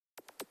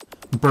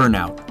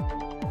Burnout.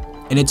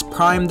 In its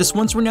prime, this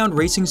once-renowned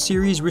racing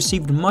series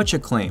received much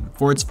acclaim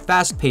for its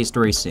fast-paced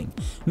racing,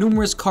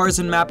 numerous cars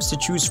and maps to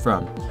choose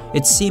from,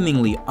 its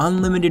seemingly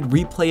unlimited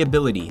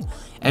replayability,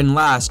 and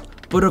last,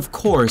 but of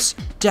course,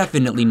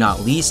 definitely not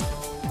least,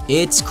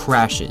 its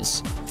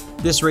crashes.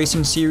 This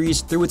racing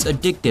series, through its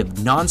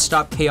addictive,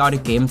 non-stop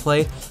chaotic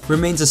gameplay,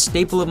 remains a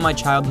staple of my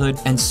childhood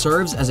and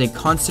serves as a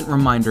constant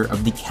reminder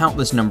of the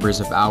countless numbers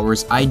of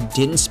hours I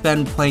didn't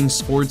spend playing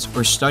sports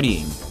or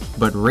studying,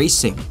 but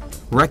racing,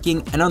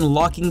 wrecking, and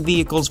unlocking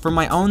vehicles for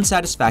my own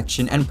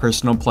satisfaction and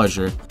personal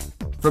pleasure.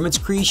 From its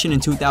creation in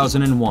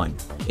 2001,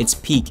 its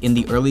peak in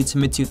the early to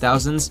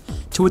mid-2000s,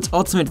 to its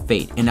ultimate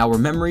fate in our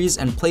memories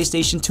and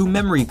PlayStation 2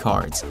 memory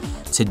cards,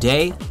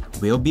 today,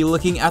 we'll be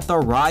looking at the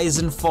rise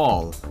and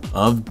fall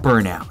of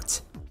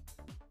Burnout.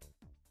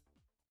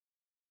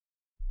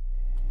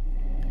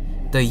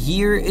 The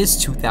year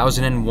is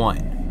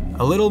 2001.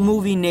 A little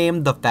movie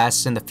named The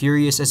Fast and the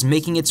Furious is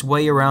making its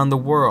way around the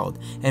world,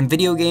 and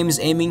video games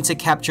aiming to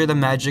capture the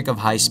magic of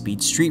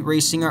high-speed street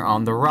racing are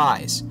on the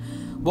rise.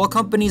 While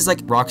companies like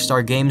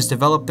Rockstar Games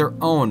develop their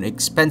own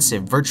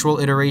expensive virtual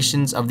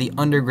iterations of the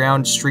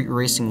underground street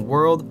racing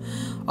world,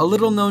 a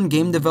little-known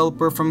game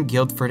developer from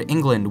Guildford,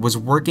 England was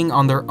working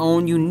on their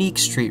own unique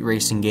street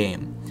racing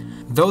game.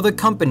 Though the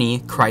company,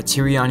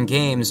 Criterion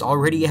Games,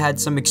 already had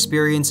some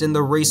experience in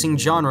the racing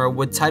genre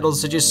with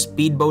titles such as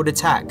Speedboat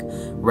Attack,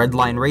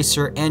 Redline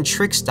Racer, and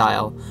Trick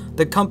Style,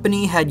 the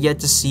company had yet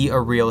to see a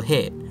real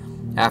hit.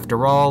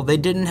 After all, they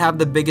didn't have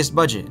the biggest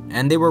budget,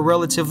 and they were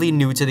relatively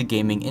new to the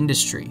gaming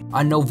industry.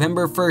 On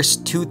November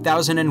 1st,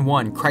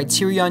 2001,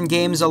 Criterion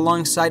Games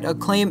alongside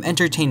Acclaim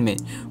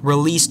Entertainment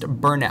released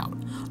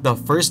Burnout, the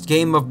first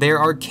game of their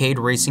arcade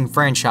racing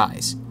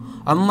franchise.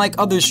 Unlike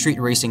other street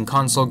racing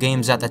console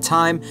games at the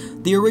time,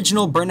 the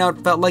original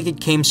Burnout felt like it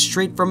came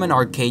straight from an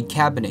arcade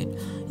cabinet.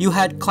 You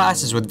had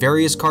classes with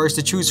various cars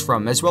to choose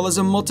from, as well as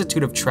a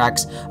multitude of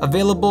tracks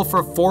available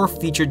for 4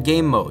 featured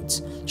game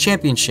modes: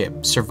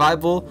 Championship,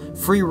 Survival,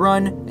 Free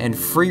Run, and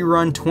Free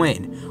Run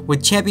Twin,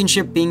 with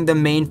Championship being the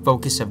main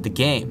focus of the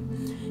game.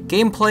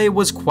 Gameplay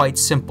was quite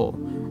simple.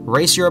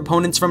 Race your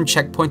opponents from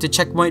checkpoint to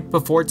checkpoint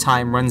before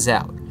time runs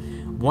out.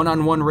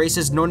 One-on-one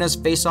races known as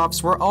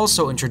face-offs were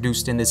also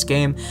introduced in this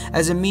game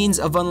as a means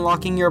of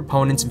unlocking your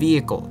opponent's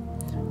vehicle.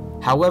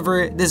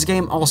 However, this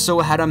game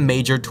also had a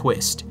major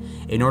twist.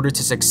 In order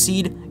to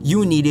succeed,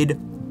 you needed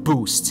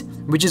Boost,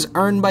 which is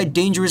earned by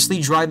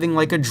dangerously driving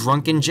like a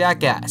drunken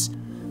jackass.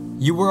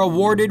 You were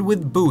awarded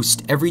with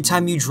Boost every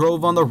time you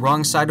drove on the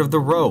wrong side of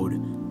the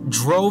road,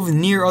 drove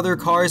near other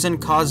cars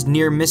and caused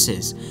near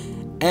misses,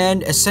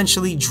 and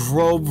essentially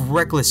drove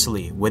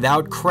recklessly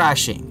without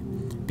crashing.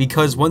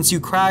 Because once you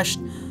crashed,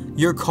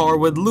 your car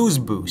would lose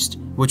Boost,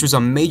 which was a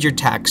major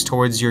tax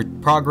towards your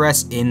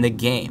progress in the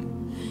game.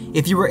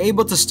 If you were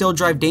able to still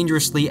drive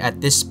dangerously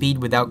at this speed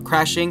without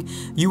crashing,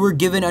 you were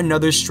given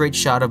another straight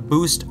shot of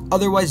Boost,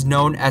 otherwise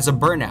known as a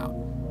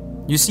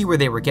Burnout. You see where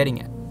they were getting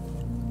at.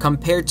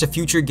 Compared to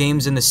future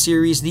games in the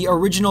series, the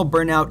original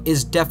Burnout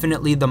is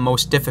definitely the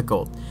most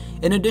difficult.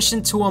 In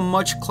addition to a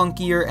much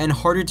clunkier and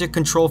harder to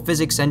control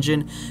physics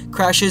engine,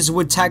 crashes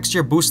would tax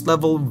your boost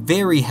level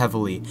very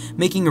heavily,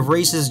 making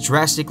races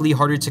drastically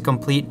harder to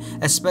complete,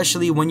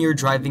 especially when you're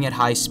driving at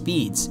high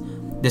speeds.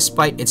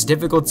 Despite its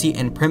difficulty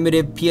and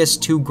primitive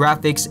PS2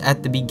 graphics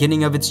at the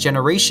beginning of its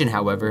generation,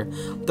 however,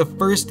 the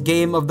first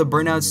game of the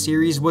Burnout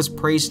series was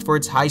praised for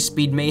its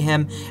high-speed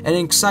mayhem and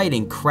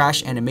exciting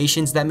crash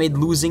animations that made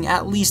losing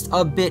at least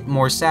a bit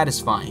more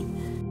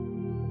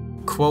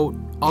satisfying. Quote,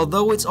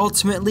 "Although it's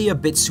ultimately a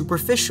bit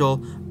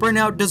superficial,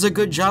 Burnout does a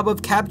good job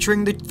of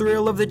capturing the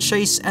thrill of the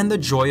chase and the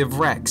joy of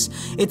wrecks.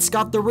 It's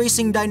got the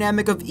racing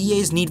dynamic of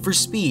EA's Need for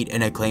Speed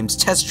and Acclaim's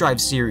Test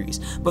Drive series,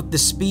 but the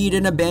speed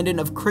and abandon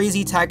of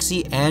Crazy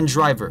Taxi and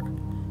Driver."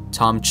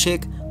 Tom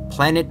Chick,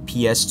 Planet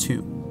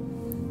PS2.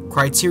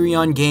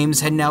 Criterion Games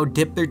had now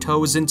dipped their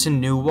toes into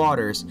new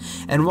waters,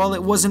 and while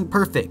it wasn't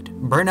perfect,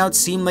 Burnout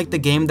seemed like the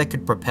game that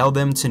could propel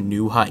them to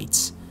new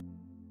heights.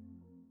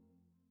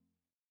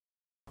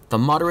 The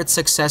moderate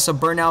success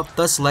of Burnout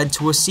thus led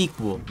to a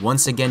sequel,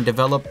 once again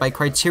developed by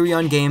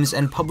Criterion Games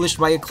and published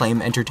by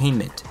Acclaim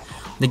Entertainment.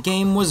 The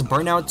game was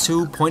Burnout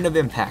 2: Point of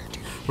Impact,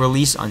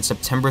 released on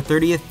September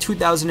 30th,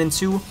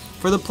 2002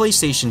 for the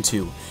PlayStation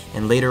 2,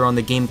 and later on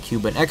the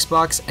GameCube and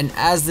Xbox, and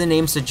as the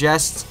name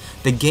suggests,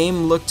 the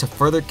game looked to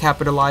further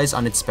capitalize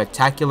on its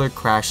spectacular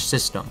crash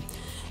system.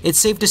 It's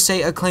safe to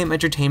say Acclaim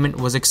Entertainment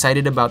was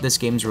excited about this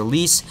game's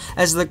release,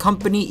 as the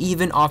company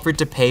even offered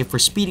to pay for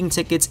speeding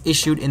tickets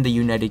issued in the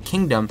United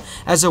Kingdom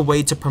as a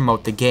way to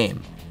promote the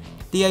game.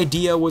 The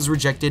idea was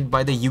rejected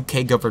by the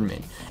UK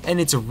government,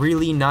 and it's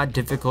really not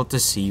difficult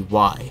to see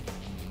why.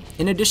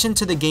 In addition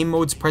to the game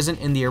modes present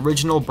in the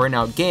original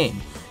Burnout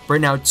game,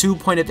 Burnout 2: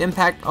 Point of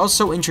Impact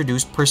also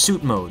introduced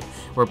Pursuit Mode,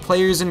 where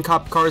players in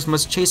cop cars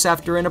must chase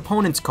after an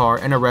opponent's car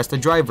and arrest the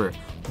driver,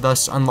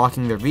 thus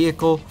unlocking their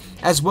vehicle,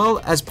 as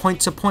well as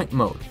point-to-point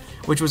mode,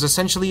 which was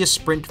essentially a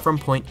sprint from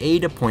point A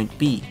to point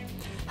B.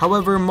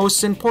 However,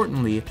 most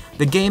importantly,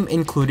 the game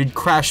included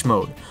Crash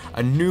Mode,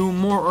 a new,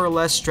 more or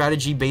less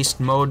strategy-based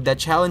mode that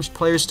challenged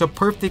players to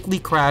perfectly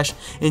crash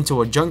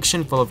into a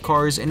junction full of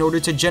cars in order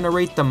to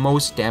generate the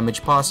most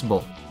damage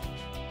possible.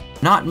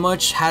 Not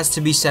much has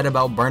to be said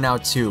about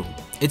Burnout 2.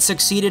 It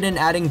succeeded in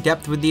adding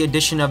depth with the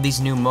addition of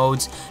these new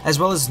modes, as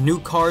well as new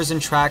cars and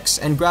tracks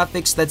and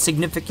graphics that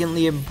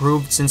significantly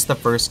improved since the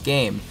first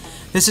game.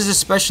 This is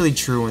especially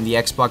true in the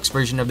Xbox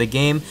version of the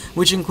game,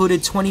 which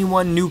included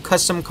 21 new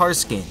custom car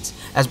skins,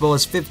 as well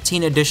as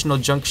 15 additional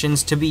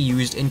junctions to be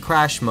used in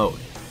Crash Mode.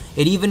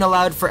 It even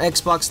allowed for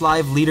Xbox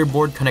Live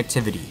leaderboard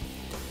connectivity.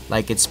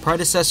 Like its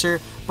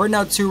predecessor,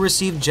 Burnout 2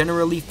 received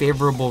generally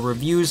favorable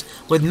reviews,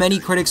 with many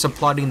critics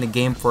applauding the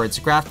game for its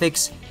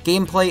graphics,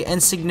 gameplay,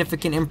 and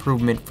significant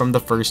improvement from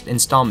the first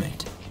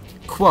installment.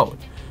 Quote,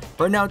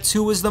 "Burnout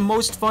 2 is the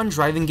most fun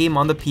driving game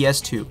on the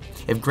PS2.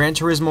 If Gran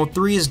Turismo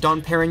 3 is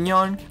Dom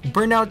Perignon,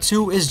 Burnout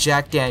 2 is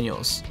Jack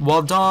Daniels.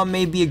 While Dom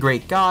may be a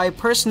great guy,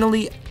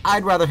 personally,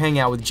 I'd rather hang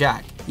out with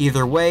Jack.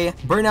 Either way,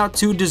 Burnout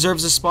 2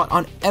 deserves a spot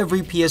on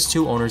every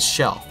PS2 owner's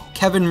shelf."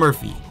 Kevin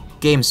Murphy,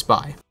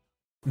 GameSpy.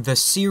 The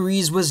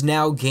series was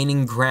now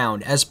gaining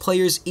ground as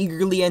players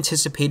eagerly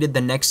anticipated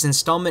the next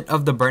installment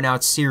of the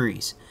Burnout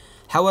series.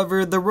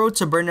 However, the road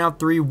to Burnout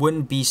 3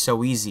 wouldn't be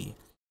so easy.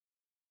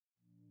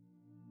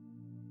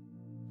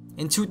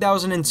 In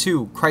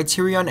 2002,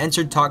 Criterion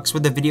entered talks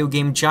with the video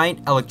game giant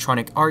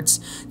Electronic Arts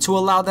to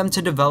allow them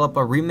to develop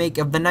a remake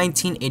of the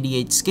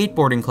 1988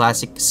 skateboarding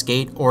classic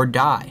Skate or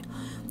Die.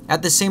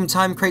 At the same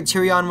time,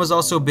 Criterion was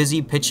also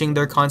busy pitching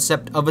their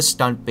concept of a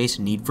stunt-based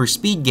Need for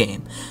Speed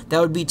game that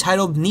would be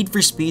titled Need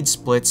for Speed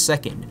Split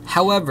Second.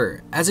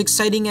 However, as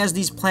exciting as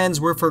these plans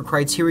were for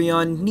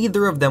Criterion,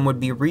 neither of them would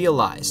be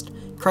realized.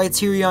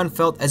 Criterion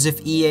felt as if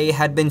EA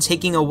had been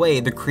taking away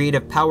the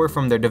creative power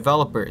from their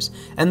developers,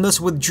 and thus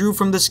withdrew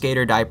from the Skate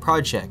or Die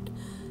project.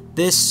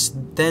 This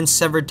then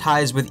severed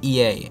ties with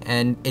EA,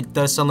 and it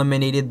thus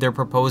eliminated their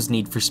proposed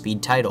Need for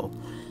Speed title.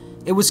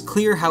 It was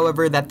clear,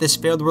 however, that this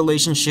failed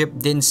relationship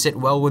didn't sit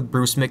well with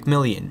Bruce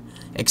McMillan,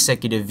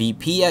 Executive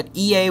VP at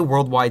EA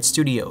Worldwide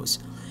Studios.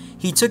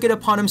 He took it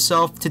upon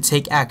himself to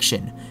take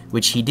action,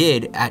 which he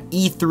did at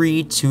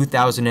E3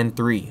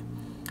 2003.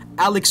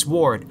 Alex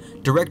Ward,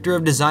 Director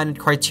of Design at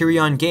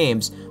Criterion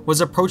Games,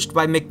 was approached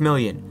by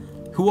McMillan,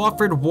 who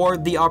offered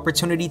Ward the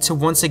opportunity to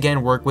once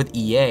again work with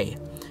EA.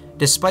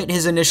 Despite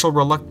his initial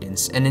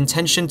reluctance and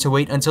intention to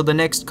wait until the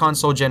next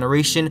console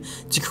generation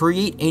to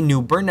create a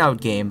new Burnout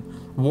game,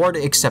 Ward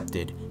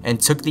accepted and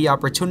took the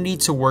opportunity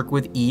to work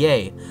with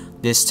EA,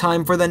 this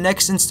time for the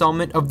next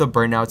installment of the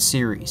Burnout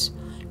series.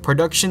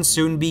 Production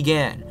soon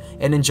began,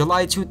 and in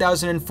July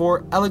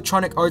 2004,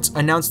 Electronic Arts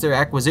announced their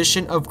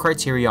acquisition of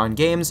Criterion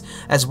Games,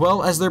 as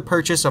well as their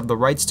purchase of the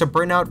rights to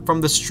Burnout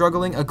from the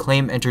struggling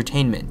Acclaim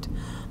Entertainment.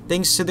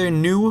 Thanks to their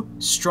new,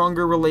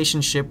 stronger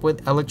relationship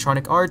with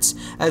Electronic Arts,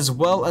 as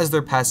well as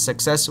their past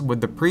success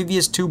with the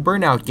previous two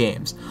Burnout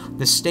games,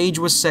 the stage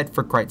was set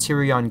for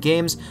Criterion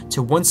Games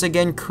to once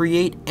again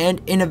create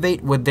and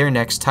innovate with their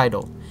next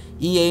title.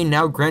 EA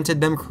now granted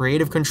them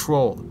creative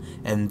control,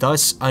 and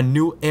thus a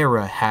new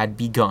era had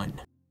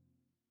begun.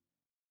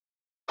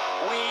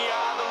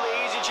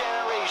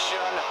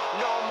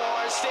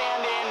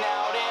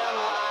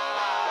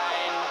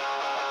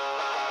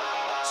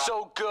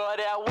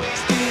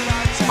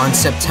 On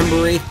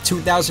September 8,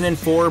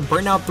 2004,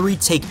 Burnout 3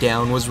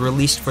 Takedown was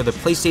released for the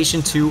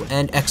PlayStation 2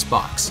 and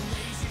Xbox.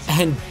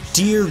 And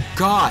dear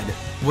God,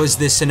 was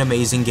this an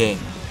amazing game.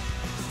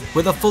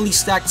 With a fully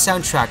stacked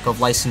soundtrack of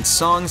licensed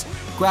songs,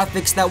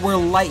 graphics that were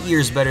light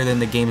years better than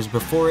the games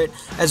before it,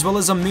 as well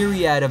as a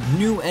myriad of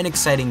new and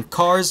exciting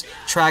cars,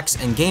 tracks,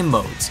 and game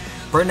modes,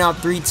 Burnout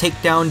 3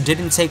 Takedown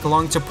didn't take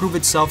long to prove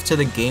itself to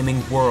the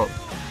gaming world.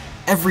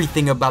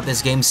 Everything about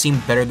this game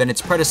seemed better than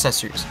its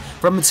predecessors,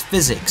 from its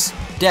physics,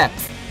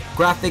 depth,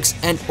 graphics,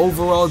 and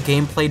overall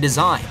gameplay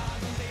design.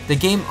 The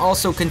game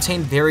also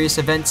contained various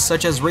events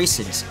such as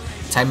races,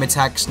 time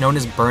attacks known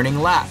as burning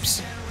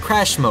laps,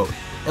 crash mode,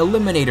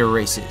 eliminator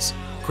races,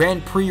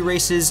 Grand Prix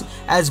races,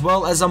 as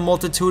well as a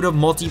multitude of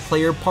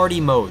multiplayer party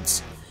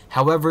modes.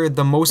 However,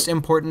 the most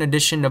important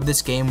addition of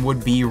this game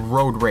would be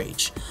Road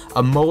Rage,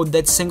 a mode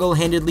that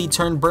single-handedly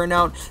turned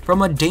Burnout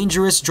from a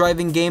dangerous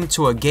driving game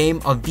to a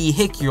game of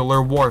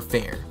vehicular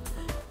warfare.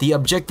 The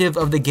objective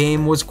of the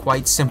game was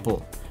quite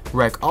simple: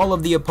 wreck all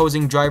of the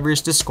opposing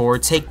drivers to score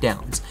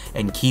takedowns,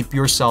 and keep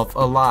yourself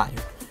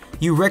alive.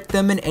 You wreck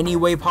them in any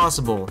way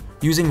possible,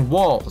 using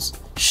walls,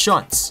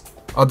 shunts,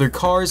 other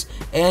cars,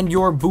 and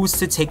your boost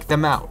to take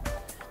them out.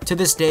 To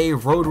this day,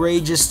 Road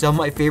Rage is still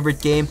my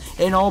favorite game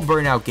in all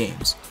Burnout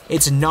games.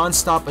 It's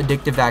non-stop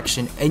addictive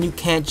action, and you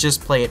can't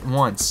just play it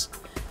once.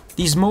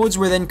 These modes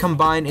were then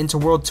combined into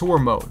World Tour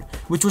mode,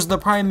 which was the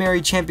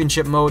primary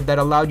championship mode that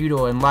allowed you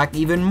to unlock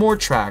even more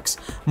tracks,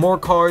 more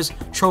cars,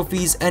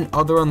 trophies, and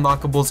other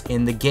unlockables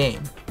in the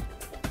game.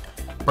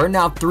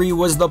 Burnout 3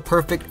 was the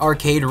perfect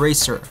arcade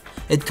racer.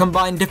 It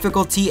combined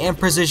difficulty and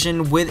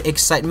precision with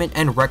excitement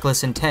and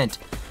reckless intent.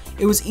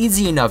 It was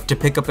easy enough to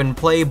pick up and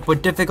play,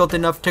 but difficult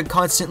enough to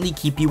constantly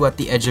keep you at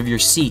the edge of your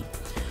seat.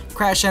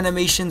 Crash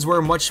animations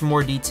were much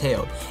more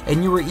detailed,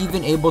 and you were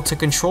even able to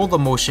control the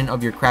motion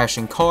of your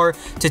crashing car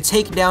to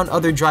take down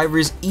other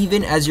drivers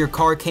even as your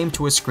car came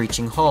to a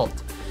screeching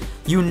halt.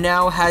 You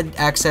now had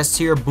access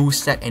to your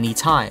boost at any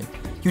time.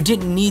 You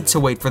didn't need to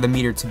wait for the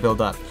meter to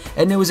build up,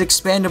 and it was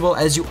expandable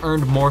as you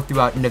earned more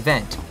throughout an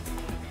event.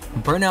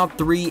 Burnout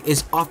 3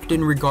 is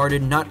often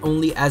regarded not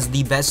only as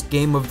the best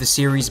game of the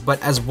series,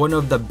 but as one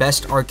of the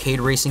best arcade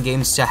racing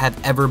games to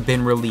have ever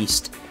been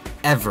released.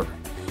 Ever.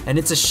 And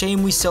it's a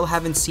shame we still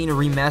haven't seen a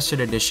remastered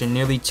edition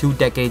nearly 2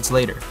 decades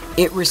later.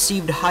 It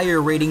received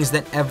higher ratings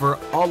than ever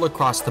all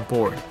across the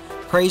board,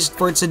 praised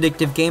for its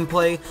addictive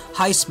gameplay,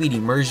 high-speed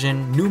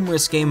immersion,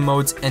 numerous game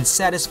modes, and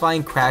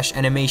satisfying crash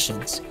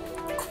animations.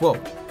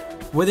 Quote,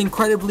 with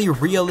incredibly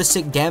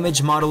realistic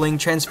damage modeling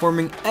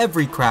transforming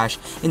every crash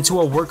into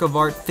a work of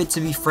art fit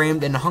to be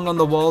framed and hung on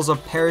the walls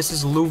of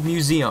Paris's Louvre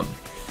Museum.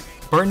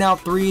 Burnout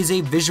 3 is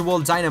a visual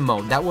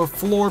dynamo that will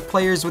floor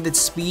players with its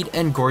speed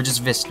and gorgeous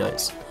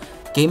vistas.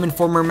 Game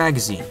Informer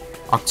magazine,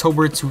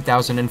 October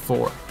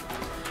 2004.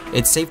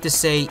 It's safe to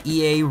say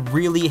EA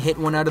really hit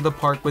one out of the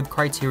park with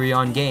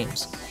Criterion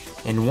games.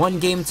 In one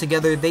game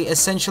together, they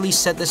essentially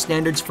set the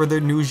standards for their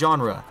new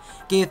genre,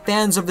 gave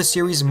fans of the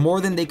series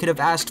more than they could have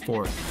asked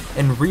for,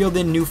 and reeled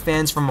in new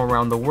fans from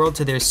around the world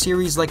to their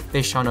series like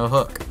fish on a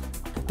hook.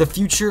 The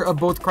future of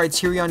both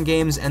Criterion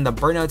games and the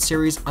Burnout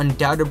series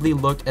undoubtedly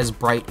looked as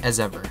bright as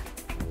ever.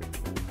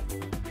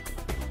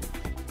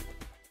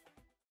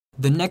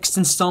 The next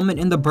installment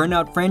in the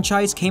Burnout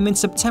franchise came in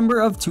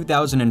September of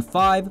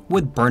 2005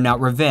 with Burnout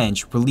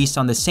Revenge, released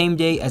on the same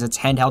day as its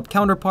handheld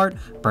counterpart,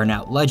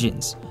 Burnout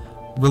Legends.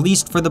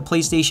 Released for the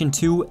PlayStation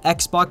 2,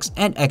 Xbox,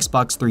 and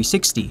Xbox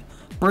 360,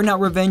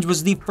 Burnout Revenge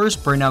was the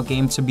first Burnout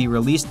game to be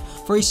released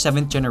for a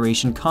 7th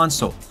generation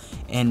console,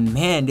 and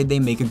man did they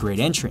make a great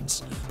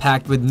entrance.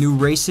 Packed with new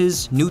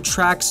races, new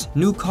tracks,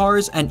 new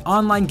cars, and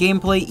online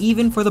gameplay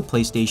even for the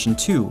PlayStation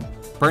 2.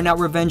 Burnout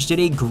Revenge did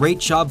a great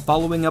job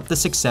following up the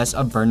success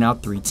of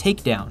Burnout 3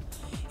 Takedown.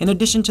 In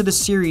addition to the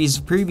series'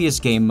 previous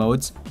game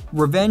modes,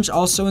 Revenge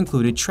also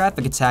included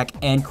Traffic Attack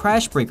and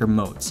Crash Breaker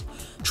modes.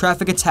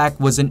 Traffic Attack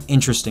was an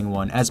interesting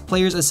one, as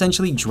players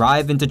essentially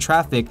drive into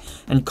traffic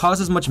and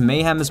cause as much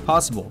mayhem as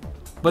possible.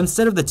 But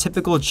instead of the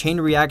typical chain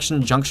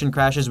reaction junction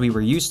crashes we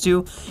were used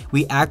to,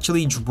 we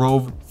actually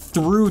drove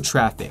through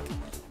traffic.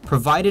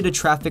 Provided a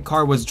traffic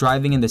car was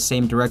driving in the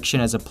same direction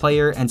as a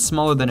player and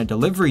smaller than a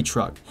delivery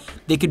truck,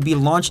 they could be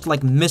launched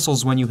like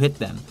missiles when you hit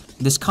them.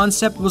 This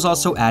concept was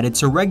also added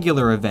to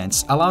regular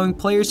events, allowing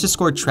players to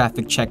score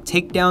traffic check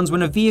takedowns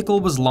when a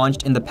vehicle was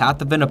launched in the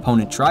path of an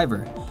opponent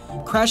driver.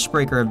 Crash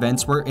Breaker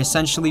events were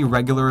essentially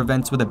regular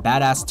events with a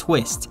badass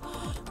twist.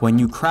 When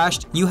you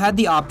crashed, you had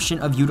the option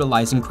of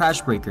utilizing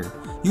Crash Breaker,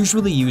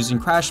 usually used in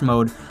crash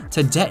mode,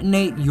 to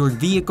detonate your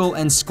vehicle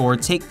and score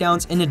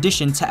takedowns in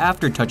addition to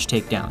after-touch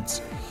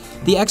takedowns.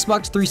 The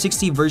Xbox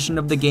 360 version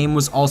of the game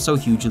was also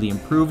hugely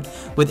improved,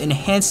 with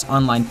enhanced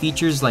online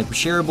features like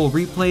shareable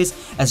replays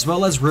as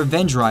well as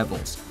Revenge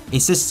Rivals, a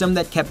system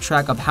that kept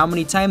track of how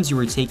many times you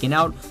were taken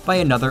out by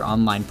another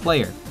online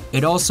player.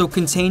 It also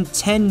contained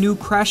 10 new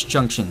crash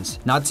junctions,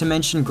 not to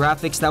mention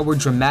graphics that were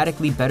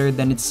dramatically better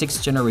than its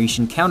 6th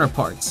generation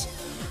counterparts.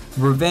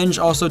 Revenge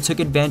also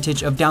took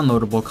advantage of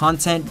downloadable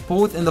content,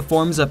 both in the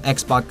forms of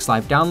Xbox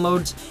Live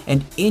downloads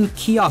and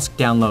in-kiosk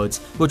downloads,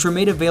 which were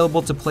made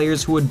available to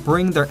players who would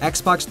bring their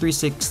Xbox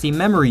 360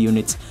 memory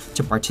units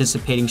to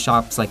participating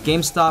shops like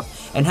GameStop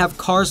and have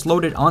cars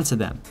loaded onto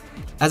them.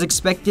 As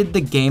expected,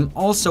 the game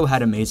also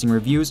had amazing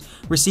reviews,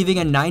 receiving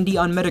a 90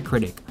 on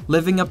Metacritic,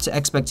 living up to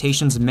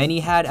expectations many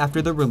had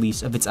after the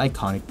release of its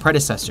iconic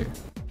predecessor.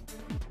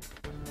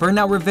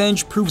 Burnout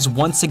Revenge proves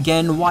once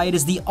again why it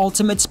is the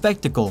ultimate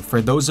spectacle for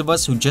those of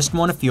us who just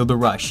want to feel the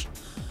rush.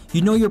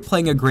 You know you're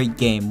playing a great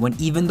game when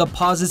even the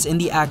pauses in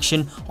the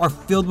action are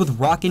filled with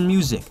rockin'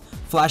 music,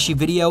 flashy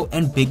video,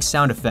 and big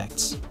sound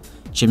effects.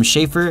 Jim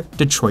Schafer,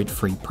 Detroit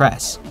Free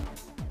Press.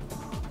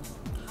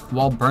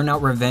 While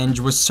Burnout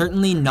Revenge was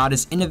certainly not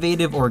as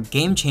innovative or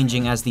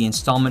game-changing as the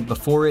installment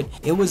before it,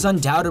 it was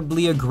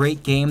undoubtedly a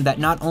great game that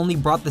not only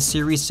brought the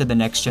series to the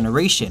next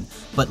generation,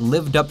 but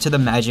lived up to the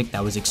magic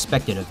that was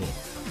expected of it.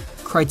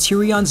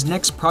 Criterion's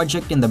next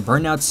project in the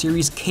Burnout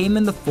series came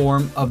in the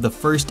form of the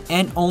first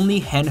and only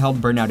handheld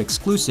Burnout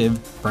exclusive,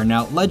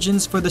 Burnout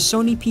Legends for the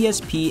Sony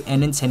PSP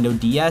and Nintendo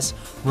DS,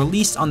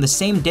 released on the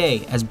same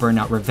day as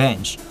Burnout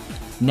Revenge.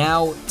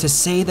 Now, to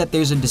say that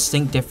there's a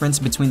distinct difference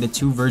between the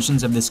two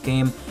versions of this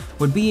game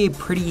would be a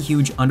pretty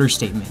huge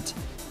understatement.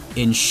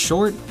 In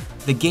short,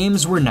 the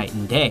games were night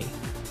and day.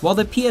 While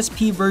the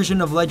PSP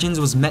version of Legends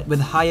was met with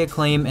high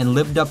acclaim and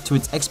lived up to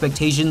its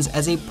expectations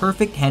as a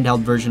perfect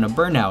handheld version of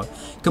Burnout,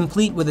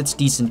 complete with its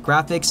decent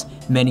graphics,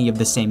 many of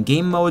the same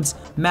game modes,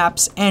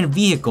 maps, and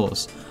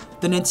vehicles,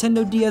 the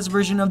Nintendo DS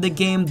version of the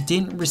game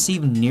didn't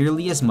receive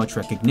nearly as much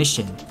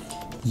recognition.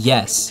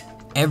 Yes,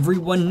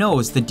 everyone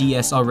knows the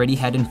DS already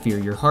had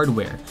inferior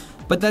hardware,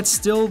 but that's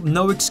still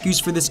no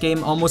excuse for this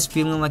game almost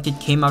feeling like it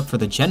came out for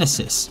the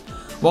Genesis.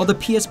 While the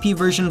PSP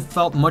version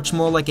felt much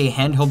more like a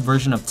handheld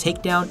version of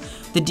Takedown,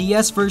 the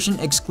DS version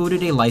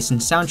excluded a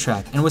licensed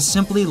soundtrack and was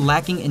simply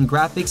lacking in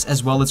graphics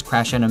as well as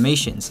crash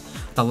animations,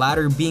 the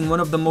latter being one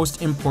of the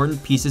most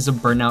important pieces of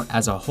Burnout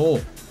as a whole.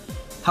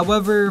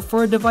 However,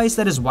 for a device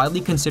that is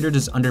widely considered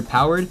as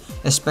underpowered,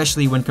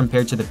 especially when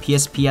compared to the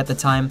PSP at the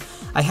time,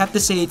 I have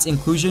to say its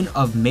inclusion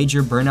of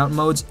major Burnout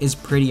modes is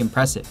pretty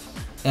impressive.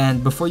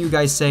 And before you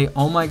guys say,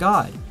 oh my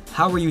god,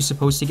 how are you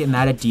supposed to get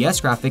mad at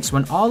DS graphics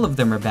when all of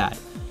them are bad?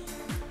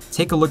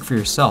 Take a look for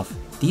yourself,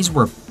 these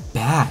were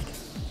bad.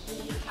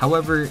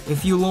 However,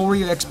 if you lower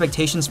your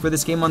expectations for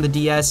this game on the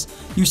DS,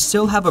 you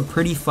still have a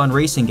pretty fun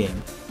racing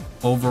game.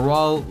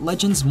 Overall,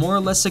 Legends more or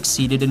less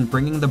succeeded in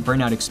bringing the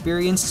Burnout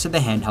experience to the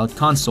handheld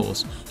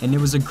consoles, and it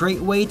was a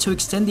great way to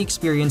extend the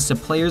experience to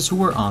players who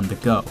were on the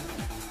go.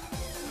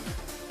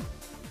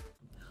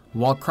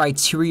 While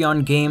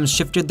Criterion Games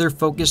shifted their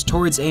focus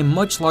towards a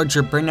much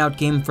larger Burnout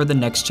game for the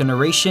next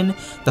generation,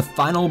 the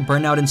final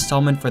Burnout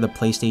installment for the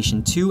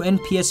PlayStation 2 and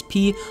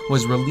PSP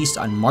was released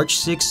on March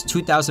 6,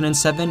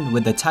 2007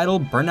 with the title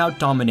Burnout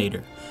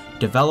Dominator,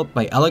 developed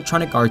by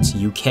Electronic Arts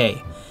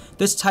UK.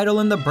 This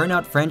title in the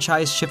Burnout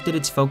franchise shifted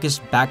its focus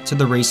back to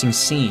the racing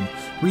scene,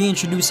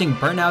 reintroducing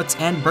burnouts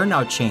and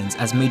burnout chains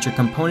as major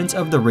components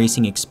of the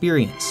racing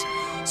experience.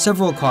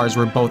 Several cars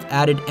were both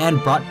added and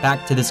brought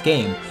back to this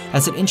game,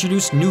 as it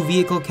introduced new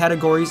vehicle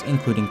categories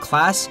including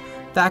Class,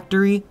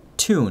 Factory,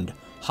 Tuned,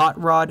 Hot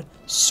Rod,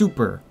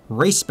 Super,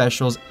 Race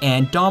Specials,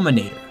 and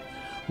Dominator.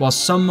 While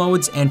some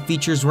modes and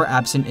features were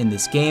absent in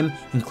this game,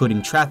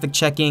 including traffic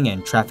checking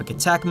and traffic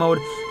attack mode,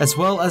 as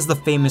well as the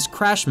famous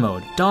crash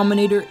mode,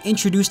 Dominator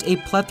introduced a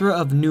plethora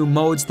of new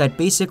modes that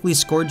basically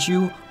scored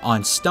you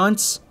on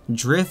stunts,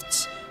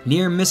 drifts,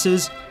 near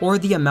misses, or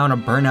the amount of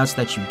burnouts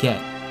that you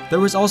get. There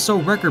was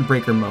also Record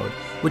Breaker mode,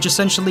 which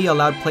essentially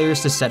allowed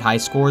players to set high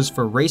scores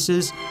for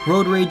races,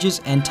 road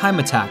rages, and time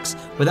attacks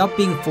without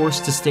being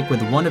forced to stick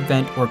with one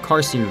event or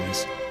car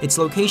series. Its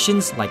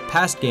locations, like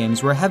past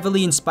games, were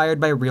heavily inspired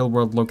by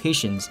real-world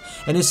locations,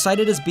 and is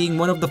cited as being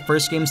one of the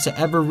first games to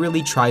ever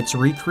really try to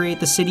recreate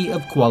the city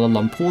of Kuala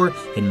Lumpur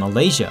in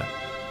Malaysia.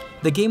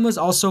 The game was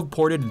also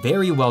ported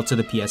very well to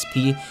the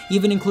PSP,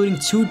 even including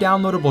 2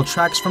 downloadable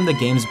tracks from the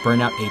game's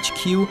Burnout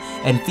HQ,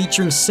 and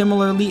featuring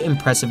similarly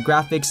impressive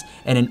graphics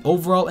and an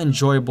overall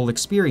enjoyable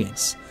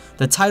experience.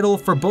 The title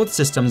for both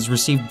systems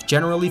received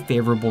generally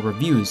favorable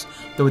reviews,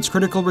 though its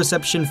critical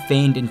reception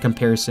waned in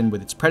comparison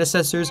with its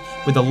predecessors,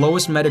 with the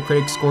lowest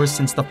Metacritic scores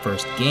since the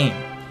first game.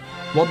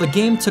 While the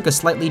game took a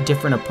slightly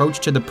different approach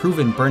to the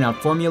proven Burnout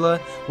formula,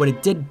 what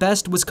it did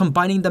best was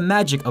combining the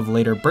magic of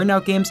later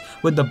Burnout games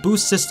with the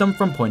boost system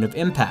from Point of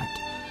Impact.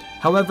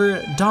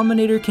 However,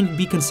 Dominator can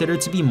be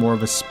considered to be more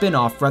of a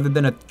spin-off rather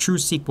than a true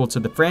sequel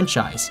to the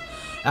franchise.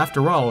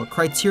 After all,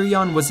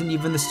 Criterion wasn't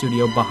even the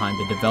studio behind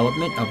the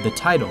development of the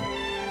title.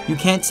 You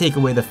can't take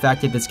away the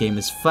fact that this game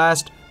is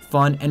fast,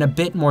 fun, and a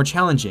bit more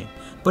challenging,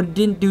 but it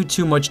didn't do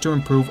too much to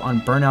improve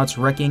on Burnout's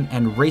wrecking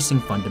and racing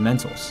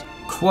fundamentals.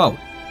 Quote,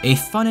 "A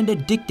fun and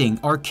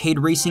addicting arcade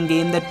racing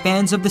game that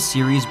fans of the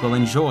series will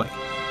enjoy.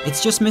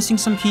 It's just missing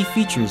some key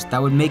features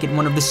that would make it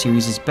one of the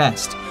series'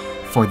 best.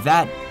 For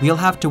that, we'll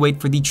have to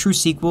wait for the true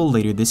sequel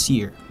later this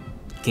year."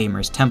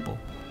 Gamers Temple.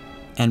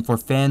 And for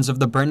fans of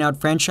the Burnout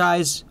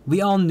franchise,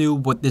 we all knew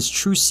what this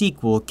true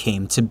sequel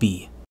came to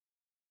be.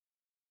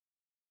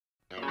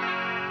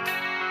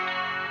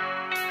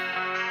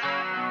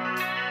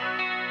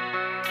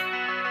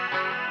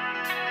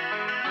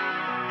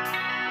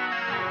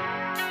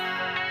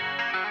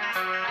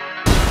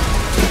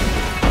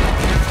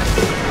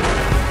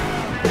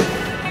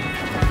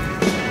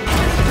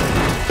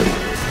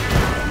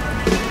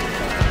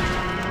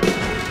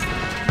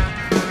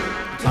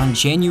 On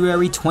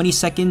January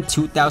 22,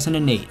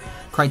 2008,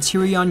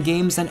 Criterion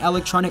Games and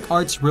Electronic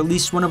Arts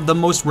released one of the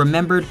most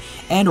remembered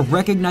and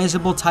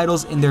recognizable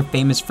titles in their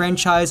famous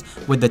franchise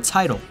with the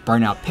title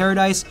Burnout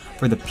Paradise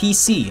for the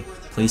PC,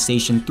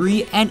 PlayStation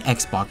 3, and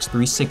Xbox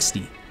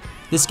 360.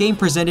 This game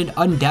presented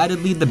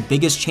undoubtedly the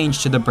biggest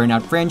change to the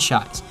Burnout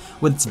franchise,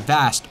 with its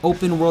vast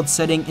open-world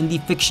setting in the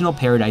fictional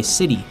Paradise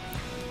City.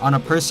 On a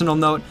personal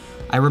note,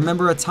 I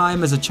remember a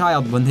time as a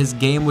child when this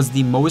game was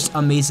the most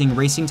amazing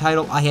racing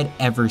title I had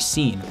ever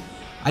seen.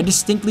 I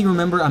distinctly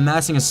remember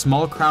amassing a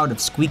small crowd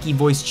of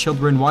squeaky-voiced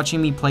children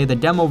watching me play the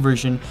demo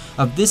version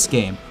of this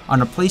game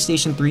on a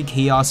PlayStation 3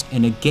 kiosk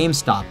in a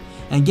GameStop,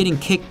 and getting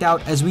kicked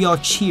out as we all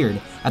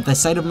cheered at the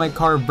sight of my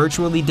car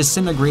virtually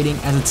disintegrating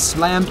as it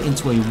slammed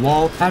into a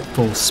wall at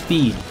full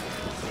speed.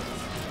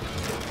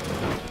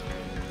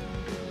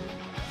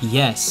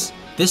 Yes,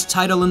 this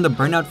title in the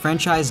Burnout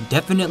franchise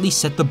definitely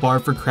set the bar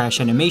for crash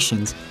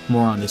animations,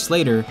 more on this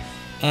later,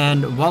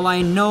 and while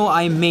I know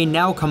I may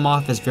now come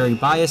off as very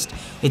biased,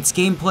 its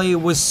gameplay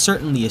was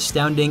certainly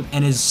astounding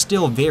and is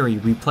still very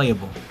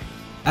replayable.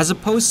 As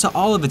opposed to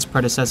all of its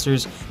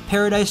predecessors,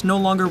 Paradise no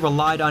longer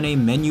relied on a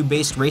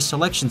menu-based race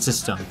selection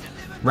system.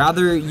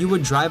 Rather, you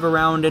would drive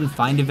around and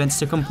find events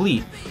to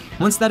complete.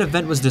 Once that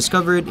event was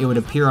discovered, it would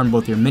appear on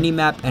both your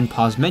minimap and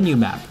pause menu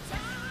map.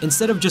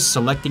 Instead of just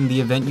selecting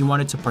the event you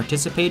wanted to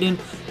participate in,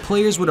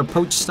 players would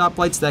approach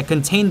stoplights that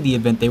contained the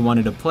event they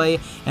wanted to play,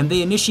 and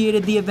they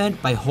initiated the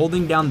event by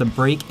holding down the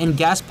brake and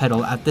gas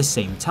pedal at the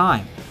same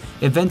time.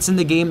 Events in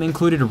the game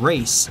included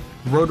Race,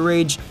 Road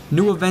Rage,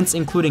 new events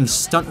including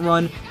Stunt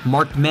Run,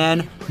 Marked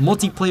Man,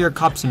 multiplayer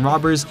Cops and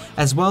Robbers,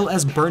 as well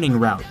as Burning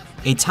Route,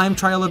 a time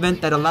trial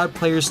event that allowed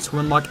players to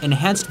unlock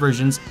enhanced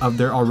versions of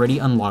their already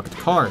unlocked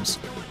cars.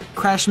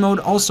 Crash mode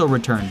also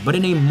returned, but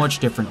in a much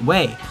different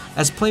way,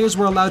 as players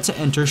were allowed to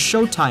enter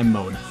Showtime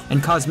mode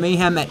and cause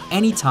mayhem at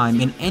any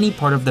time in any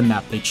part of the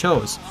map they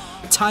chose.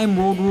 Time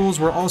road rules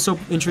were also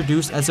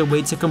introduced as a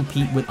way to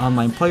compete with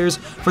online players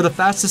for the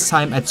fastest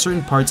time at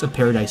certain parts of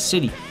Paradise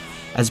City.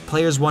 As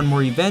players won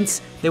more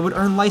events, they would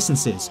earn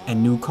licenses,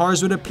 and new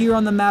cars would appear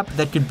on the map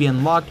that could be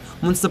unlocked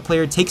once the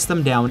player takes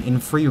them down in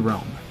free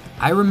roam.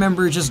 I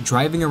remember just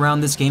driving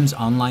around this game's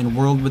online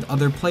world with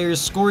other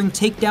players scoring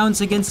takedowns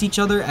against each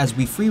other as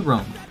we free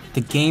roamed. The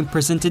game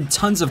presented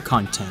tons of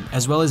content,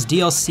 as well as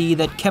DLC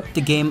that kept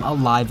the game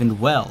alive and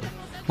well.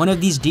 One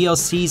of these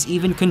DLCs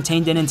even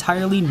contained an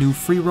entirely new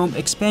free roam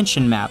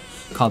expansion map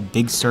called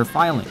Big Surf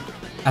Island.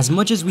 As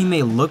much as we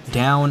may look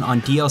down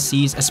on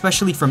DLCs,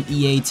 especially from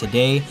EA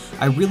today,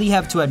 I really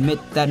have to admit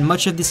that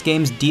much of this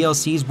game's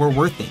DLCs were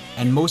worth it,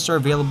 and most are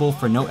available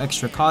for no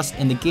extra cost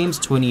in the game's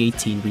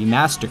 2018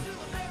 remaster.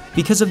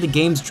 Because of the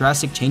game's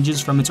drastic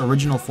changes from its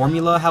original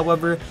formula,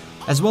 however,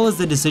 as well as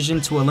the decision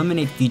to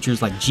eliminate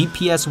features like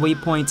GPS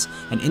waypoints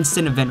and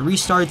instant event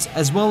restarts,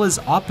 as well as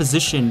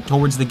opposition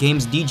towards the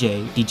game's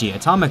DJ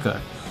Atomica,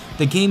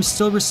 the game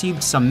still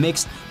received some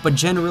mixed but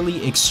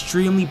generally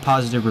extremely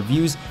positive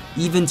reviews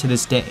even to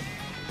this day.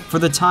 For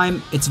the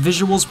time, its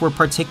visuals were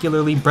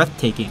particularly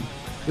breathtaking.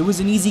 It was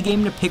an easy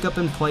game to pick up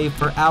and play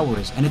for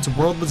hours, and its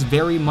world was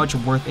very much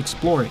worth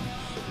exploring.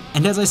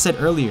 And as I said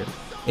earlier,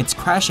 its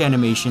crash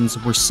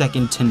animations were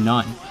second to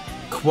none.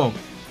 Quote,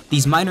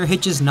 "These minor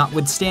hitches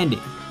notwithstanding,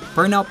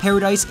 Burnout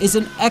Paradise is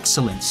an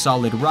excellent,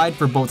 solid ride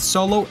for both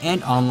solo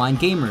and online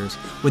gamers,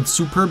 with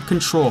superb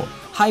control,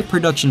 high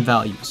production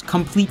values,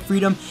 complete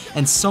freedom,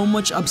 and so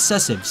much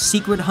obsessive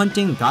secret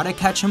hunting, gotta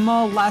catch 'em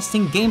all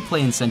lasting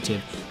gameplay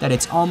incentive that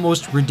it's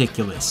almost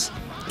ridiculous.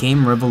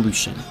 Game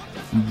Revolution."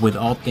 With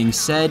all things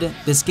said,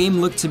 this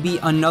game looked to be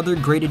another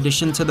great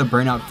addition to the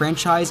Burnout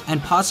franchise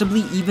and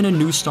possibly even a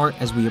new start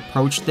as we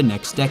approach the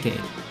next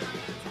decade.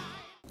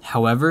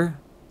 However,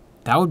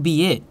 that would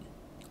be it.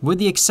 With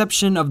the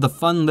exception of the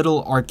fun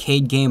little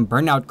arcade game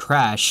Burnout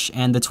Crash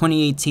and the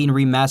 2018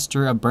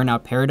 remaster of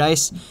Burnout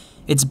Paradise,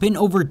 it's been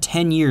over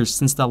 10 years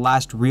since the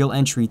last real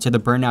entry to the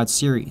Burnout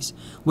series,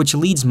 which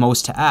leads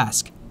most to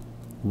ask,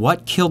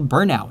 what killed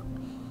Burnout?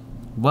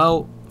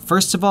 Well,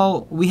 first of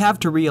all, we have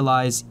to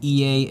realize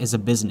EA is a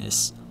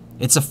business.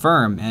 It's a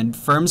firm, and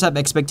firms have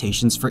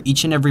expectations for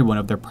each and every one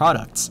of their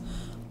products.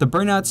 The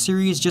Burnout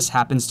series just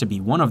happens to be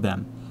one of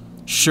them.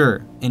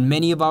 Sure, in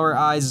many of our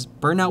eyes,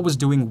 Burnout was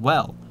doing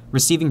well,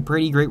 receiving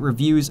pretty great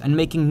reviews and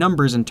making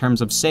numbers in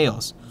terms of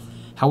sales.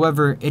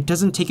 However, it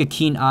doesn't take a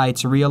keen eye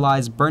to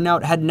realize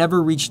Burnout had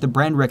never reached the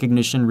brand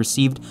recognition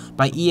received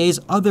by EA's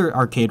other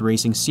arcade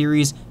racing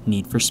series,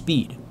 Need for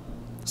Speed.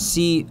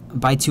 See,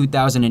 by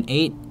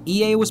 2008,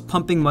 EA was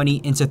pumping money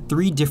into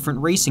 3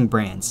 different racing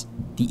brands: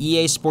 the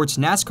EA Sports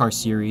NASCAR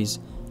series,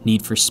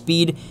 Need for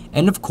Speed,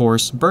 and of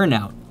course,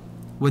 Burnout.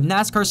 With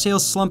NASCAR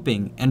sales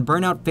slumping and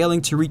Burnout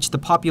failing to reach the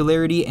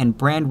popularity and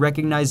brand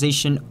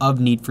recognition of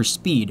Need for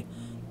Speed,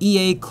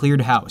 EA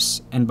cleared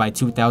house, and by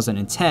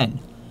 2010,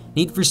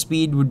 Need for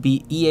Speed would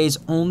be EA's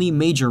only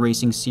major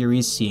racing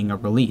series seeing a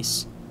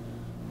release.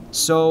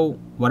 So,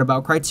 what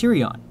about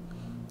Criterion?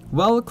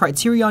 Well,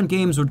 Criterion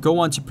Games would go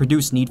on to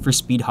produce Need for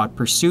Speed Hot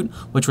Pursuit,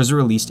 which was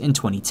released in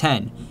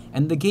 2010,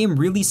 and the game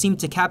really seemed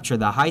to capture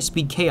the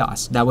high-speed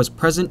chaos that was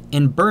present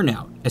in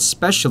Burnout,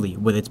 especially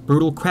with its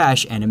brutal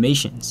crash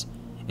animations.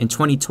 In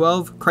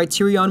 2012,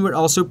 Criterion would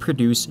also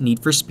produce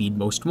Need for Speed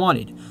Most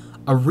Wanted,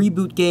 a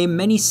reboot game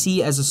many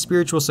see as a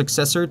spiritual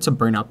successor to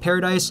Burnout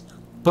Paradise,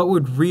 but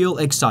with real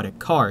exotic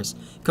cars,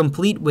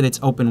 complete with its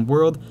open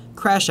world,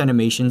 crash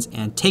animations,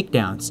 and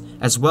takedowns,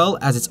 as well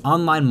as its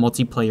online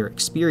multiplayer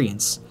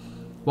experience.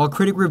 While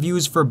critic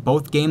reviews for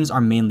both games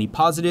are mainly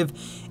positive,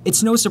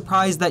 it's no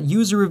surprise that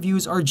user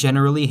reviews are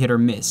generally hit or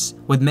miss,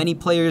 with many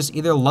players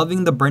either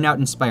loving the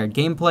Burnout-inspired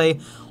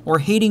gameplay or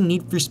hating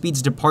Need for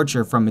Speed's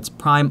departure from its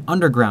prime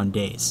underground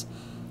days.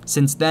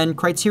 Since then,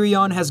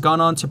 Criterion has gone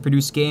on to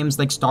produce games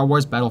like Star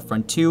Wars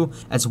Battlefront 2,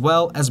 as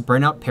well as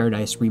Burnout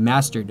Paradise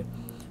Remastered.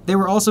 They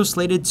were also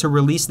slated to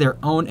release their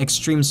own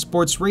extreme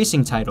sports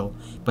racing title,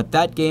 but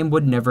that game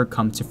would never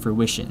come to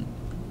fruition.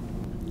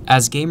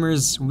 As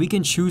gamers, we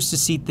can choose to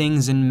see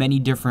things in many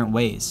different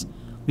ways.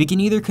 We can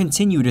either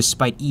continue to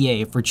spite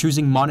EA for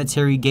choosing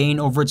monetary gain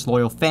over its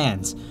loyal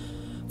fans,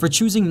 for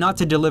choosing not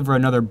to deliver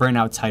another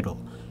Burnout title,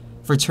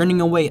 for turning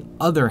away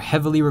other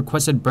heavily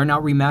requested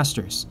Burnout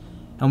remasters,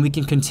 and we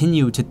can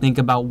continue to think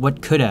about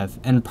what could have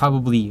and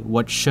probably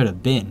what should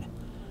have been.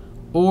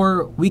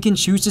 Or we can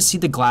choose to see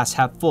the glass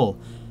half full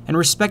and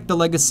respect the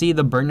legacy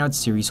the Burnout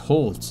series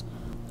holds.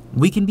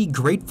 We can be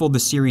grateful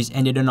the series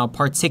ended on a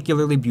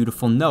particularly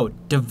beautiful note,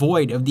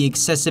 devoid of the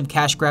excessive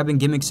cash-grabbing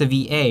gimmicks of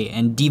EA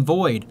and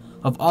devoid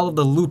of all of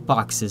the loot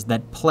boxes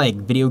that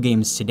plague video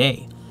games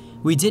today.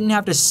 We didn't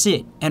have to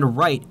sit and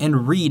write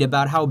and read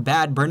about how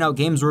bad Burnout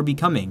games were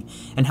becoming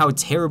and how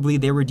terribly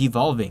they were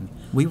devolving.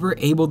 We were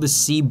able to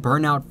see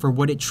Burnout for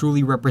what it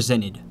truly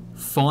represented: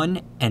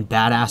 fun and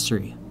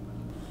badassery.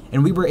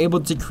 And we were able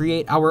to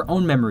create our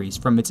own memories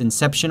from its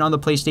inception on the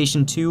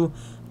PlayStation 2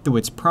 through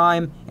its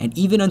prime, and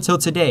even until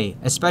today,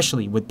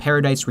 especially with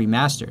Paradise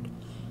Remastered.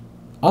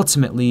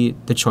 Ultimately,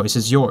 the choice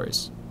is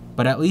yours,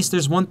 but at least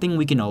there's one thing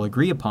we can all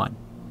agree upon.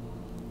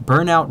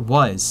 Burnout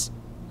was,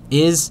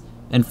 is,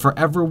 and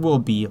forever will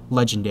be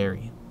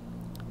legendary.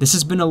 This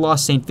has been a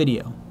Lost Saint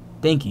video.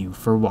 Thank you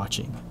for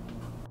watching.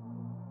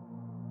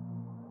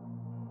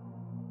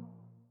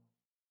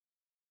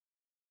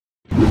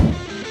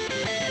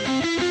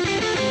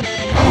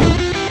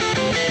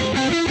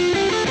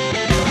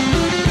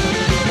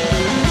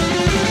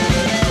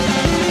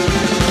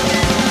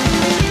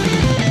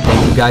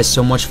 Thank you guys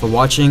so much for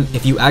watching.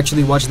 If you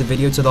actually watched the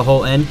video to the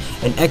whole end,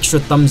 an extra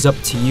thumbs up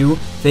to you.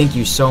 Thank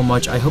you so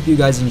much. I hope you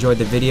guys enjoyed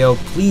the video.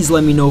 Please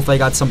let me know if I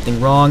got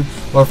something wrong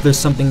or if there's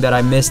something that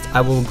I missed.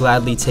 I will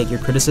gladly take your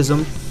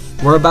criticism.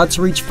 We're about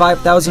to reach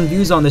 5,000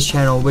 views on this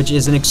channel, which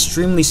is an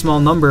extremely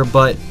small number,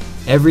 but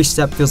every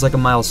step feels like a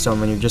milestone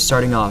when you're just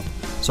starting off.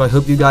 So I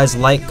hope you guys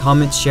like,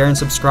 comment, share, and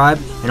subscribe,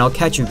 and I'll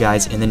catch you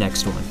guys in the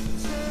next one.